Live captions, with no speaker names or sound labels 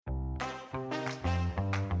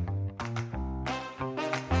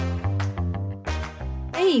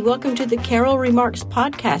Hey, welcome to the Carol Remarks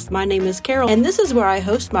podcast. My name is Carol, and this is where I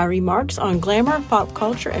host my remarks on glamour, pop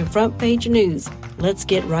culture, and front page news. Let's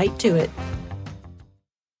get right to it.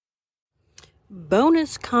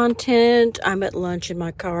 Bonus content. I'm at lunch in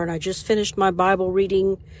my car, and I just finished my Bible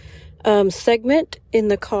reading segment in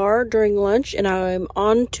the car during lunch, and I'm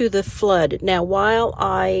on to the flood. Now, while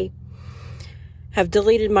I have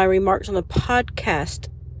deleted my remarks on the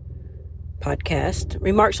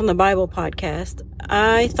Remarks on the Bible podcast,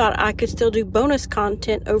 I thought I could still do bonus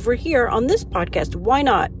content over here on this podcast. Why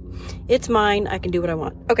not? It's mine. I can do what I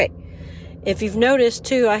want. Okay. If you've noticed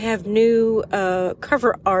too, I have new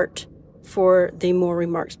cover art for the More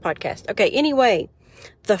Remarks podcast. Okay. Anyway,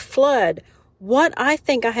 the flood. What I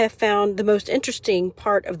think I have found the most interesting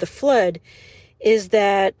part of the flood is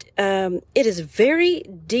that it is very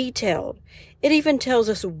detailed. It even tells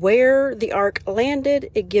us where the ark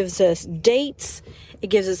landed. It gives us dates.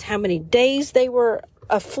 It gives us how many days they were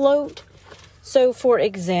afloat. So, for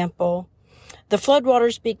example, the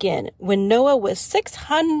floodwaters begin when Noah was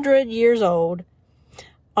 600 years old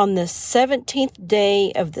on the 17th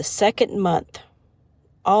day of the second month.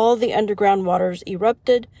 All the underground waters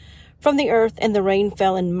erupted from the earth, and the rain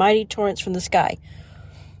fell in mighty torrents from the sky.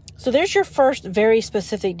 So there's your first very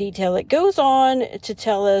specific detail. It goes on to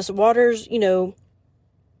tell us waters, then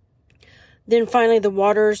finally the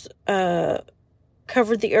waters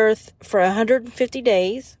covered the earth for 150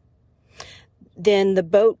 days. Then the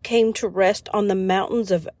boat came to rest on the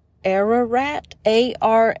mountains of Ararat,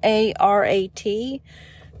 Ararat.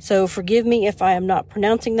 So forgive me if I am not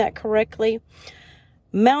pronouncing that correctly.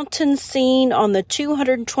 Mountain seen on the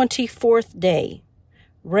 224th day.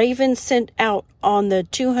 Raven sent out on the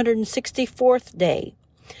 264th day.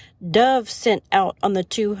 Dove sent out on the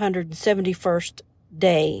 271st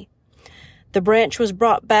day. The branch was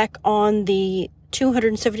brought back on the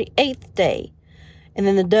 278th day. And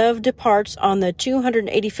then the dove departs on the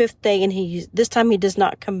 285th day, and this time he does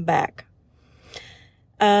not come back.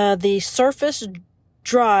 The surface is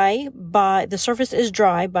dry by the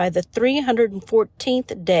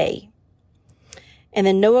 314th day. And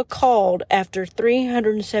then Noah called after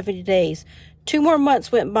 370 days. 2 more months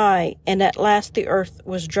went by, and at last the earth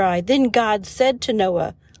was dry. Then God said to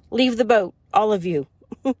Noah, "Leave the boat, all of you."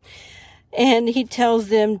 And he tells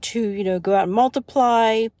them to, go out and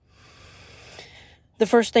multiply. The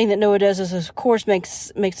first thing that Noah does is, of course,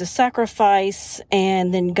 makes a sacrifice.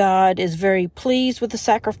 And then God is very pleased with the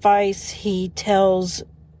sacrifice. He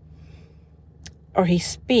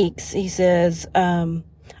speaks. He says,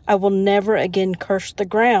 I will never again curse the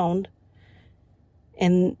ground.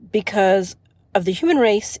 And because of the human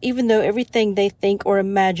race, even though everything they think or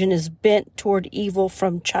imagine is bent toward evil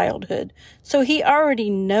from childhood. So he already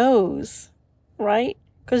knows, right?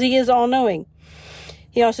 Because he is all-knowing.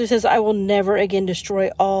 He also says, I will never again destroy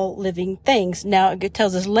all living things. Now, it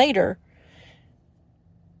tells us later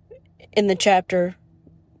in the chapter,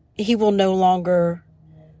 he will no longer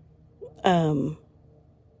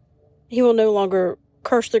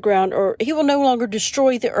curse the ground, or he will no longer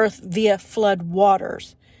destroy the earth via flood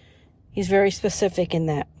waters. He's very specific in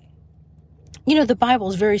that. The Bible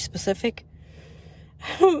is very specific.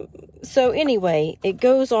 So anyway, it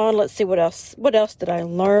goes on. Let's see what else did I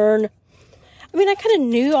learn? I kind of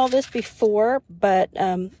knew all this before, but,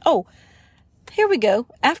 here we go.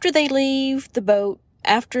 After they leave the boat,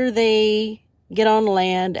 after they get on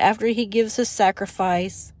land, after he gives his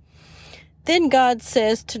sacrifice, then God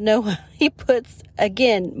says to Noah, he puts,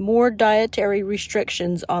 again, more dietary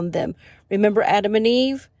restrictions on them. Remember Adam and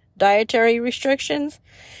Eve? Dietary restrictions?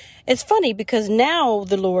 It's funny because now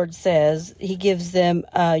the Lord says, he gives them,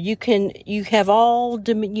 you have all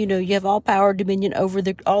power, dominion over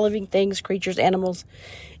all living things, creatures, animals,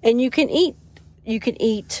 and you can eat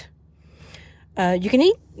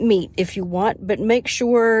meat if you want, but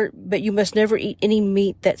you must never eat any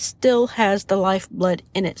meat that still has the lifeblood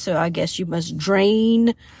in it. So I guess you must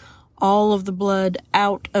drain all of the blood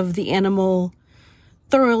out of the animal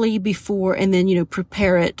thoroughly before, and then,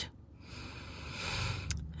 prepare it.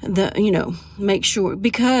 Make sure,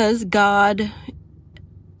 because God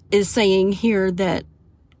is saying here that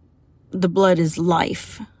the blood is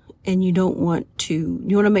life, and you want to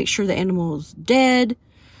make sure the animal is dead.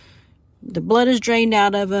 The blood is drained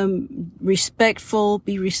out of them, be respectful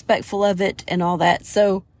of it, and all that.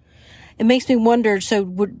 So it makes me wonder,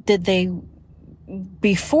 did they,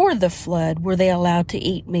 before the flood, were they allowed to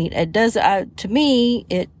eat meat? To me,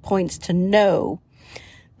 it points to no.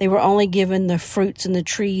 They were only given the fruits and the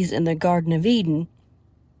trees in the Garden of Eden.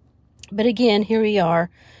 But again, here we are,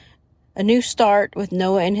 a new start with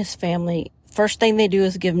Noah and his family. First thing they do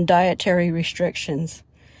is give them dietary restrictions.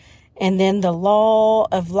 And then the law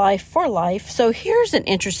of life for life. So here's an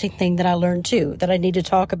interesting thing that I learned too, that I need to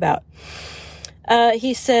talk about.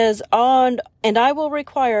 He says, and I will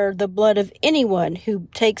require the blood of anyone who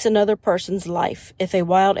takes another person's life. If a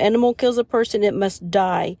wild animal kills a person, it must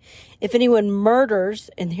die. If anyone murders,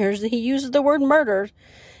 and he uses the word murder,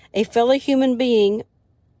 a fellow human being,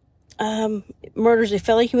 murders a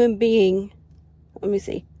fellow human being. Let me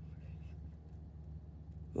see.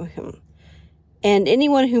 And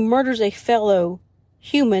anyone who murders a fellow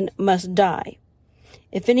human must die.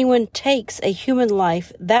 If anyone takes a human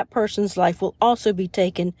life, that person's life will also be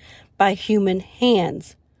taken by human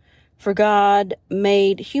hands. For God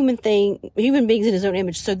made human beings in his own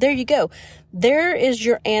image. So there you go. There is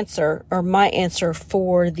your answer, or my answer,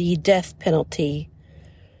 for the death penalty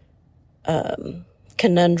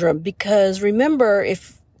conundrum. Because remember,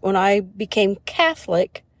 when I became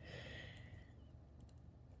Catholic,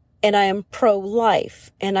 and I am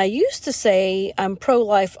pro-life. And I used to say I'm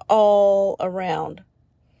pro-life all around.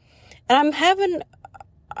 And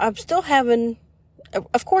I'm still having,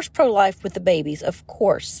 of course, pro-life with the babies, of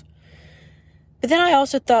course. But then I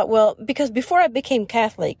also thought, well, because before I became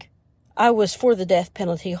Catholic, I was for the death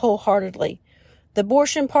penalty wholeheartedly. The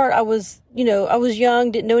abortion part, I was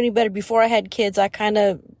young, didn't know any better. Before I had kids, I kind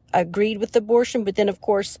of agreed with abortion. But then, of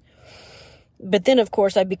course,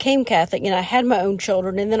 I became Catholic and I had my own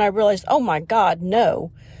children. And then I realized, oh my God,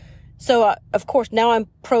 no. So, of course, now I'm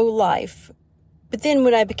pro-life. But then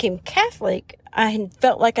when I became Catholic, I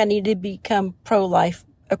felt like I needed to become pro-life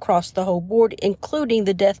across the whole board, including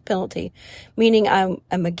the death penalty. Meaning I'm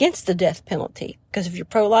against the death penalty. Because if you're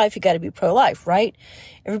pro-life, you got to be pro-life, right?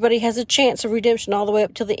 Everybody has a chance of redemption all the way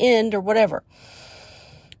up till the end or whatever.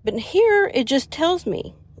 But here, it just tells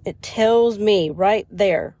me right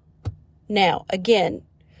there. Now, again,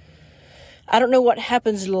 I don't know what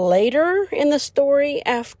happens later in the story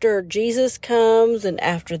after Jesus comes and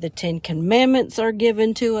after the 10 Commandments are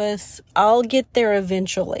given to us. I'll get there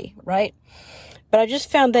eventually, right? But I just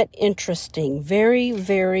found that interesting. Very,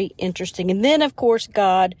 very interesting. And then, of course,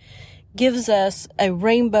 God gives us a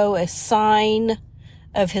rainbow, a sign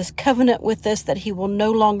of his covenant with us that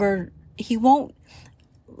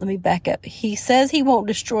let me back up. He says he won't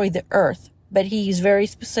destroy the earth. But he's very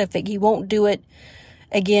specific. He won't do it,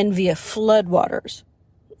 again, via floodwaters.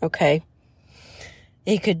 Okay?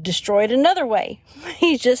 He could destroy it another way.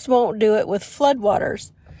 He just won't do it with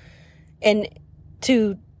floodwaters. And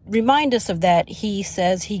to remind us of that, he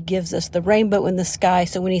says he gives us the rainbow in the sky.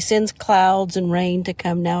 So when he sends clouds and rain to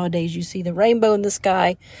come nowadays, you see the rainbow in the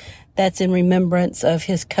sky. That's in remembrance of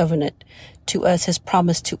his covenant to us, his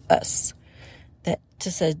promise to us. That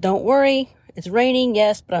just says, don't worry. It's raining,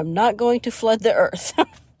 yes, but I'm not going to flood the earth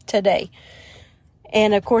today.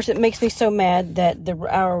 And, of course, it makes me so mad that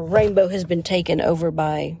our rainbow has been taken over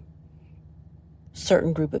by a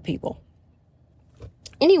certain group of people.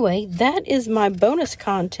 Anyway, that is my bonus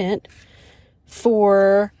content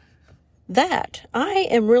for that. I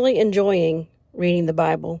am really enjoying reading the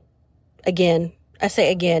Bible. Again, I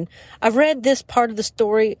say again. I've read this part of the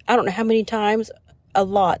story, I don't know how many times. A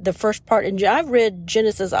lot. The first part, and I've read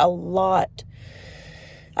Genesis a lot.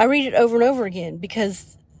 I read it over and over again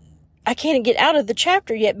because I can't get out of the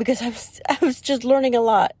chapter yet because I was just learning a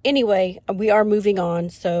lot. Anyway, we are moving on,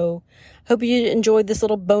 so hope you enjoyed this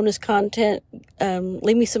little bonus content.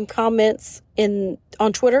 Leave me some comments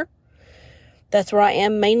on Twitter. That's where I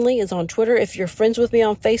am mainly, is on Twitter. If you're friends with me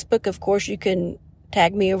on Facebook, of course, you can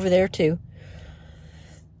tag me over there too.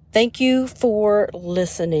 Thank you for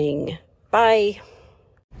listening. Bye.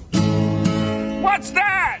 What's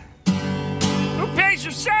that? Who pays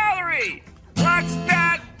your salary? What's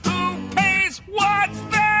that? Who pays? What's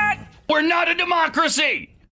that? We're not a democracy!